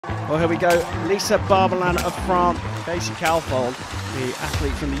Well, here we go. Lisa Barbalan of France, Casey Calfold, the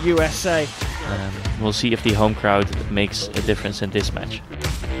athlete from the USA. We'll see if the home crowd makes a difference in this match.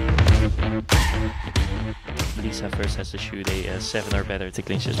 Lisa first has to shoot a 7 or better to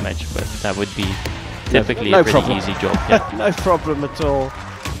clinch this match, but that would be typically a pretty easy job. Yeah. No problem at all.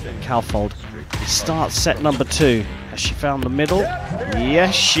 Calfold starts set number 2. Has she found the middle?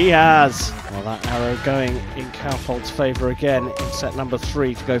 Yes, she has. Well, that arrow going in Calfold's favour again in set number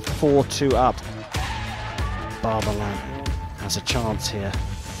 3 to go 4-2 up. Barbalan has a chance here.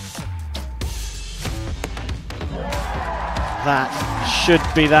 That should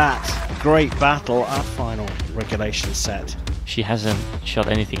be that. Great battle, our final regulation set. She hasn't shot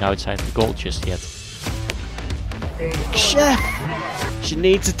anything outside the goal just yet. Chef! She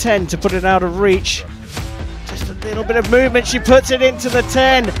needs a 10 to put it out of reach. Just a little bit of movement, she puts it into the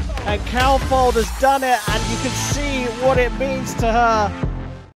 10. And Calfold has done it, and you can see what it means to her.